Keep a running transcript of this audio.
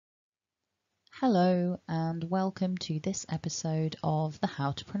Hello and welcome to this episode of the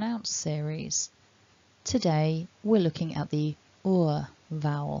How to Pronounce series. Today we're looking at the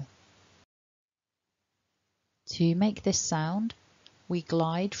vowel. To make this sound, we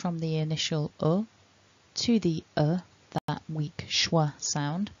glide from the initial to the that weak schwa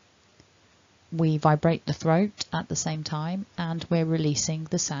sound. We vibrate the throat at the same time and we're releasing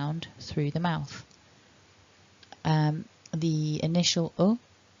the sound through the mouth. The initial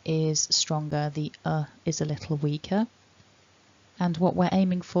is stronger, the is a little weaker, and what we're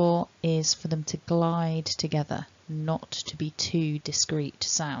aiming for is for them to glide together, not to be two discrete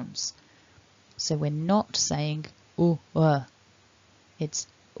sounds. So we're not saying it's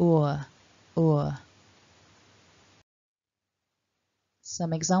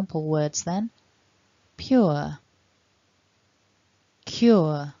Some example words then: pure,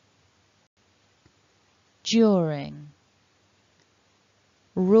 cure, during,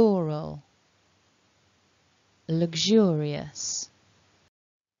 rural, luxurious,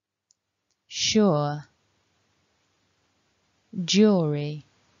 sure, jury,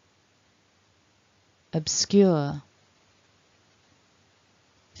 obscure,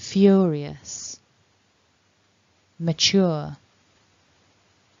 furious, mature.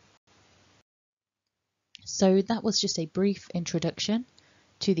 So that was just a brief introduction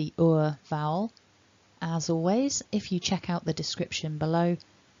to the vowel. As always, if you check out the description below,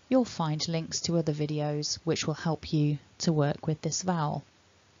 you'll find links to other videos which will help you to work with this vowel.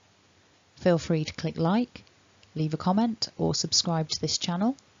 Feel free to click like, leave a comment or subscribe to this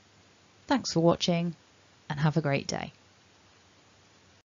channel. Thanks for watching and have a great day.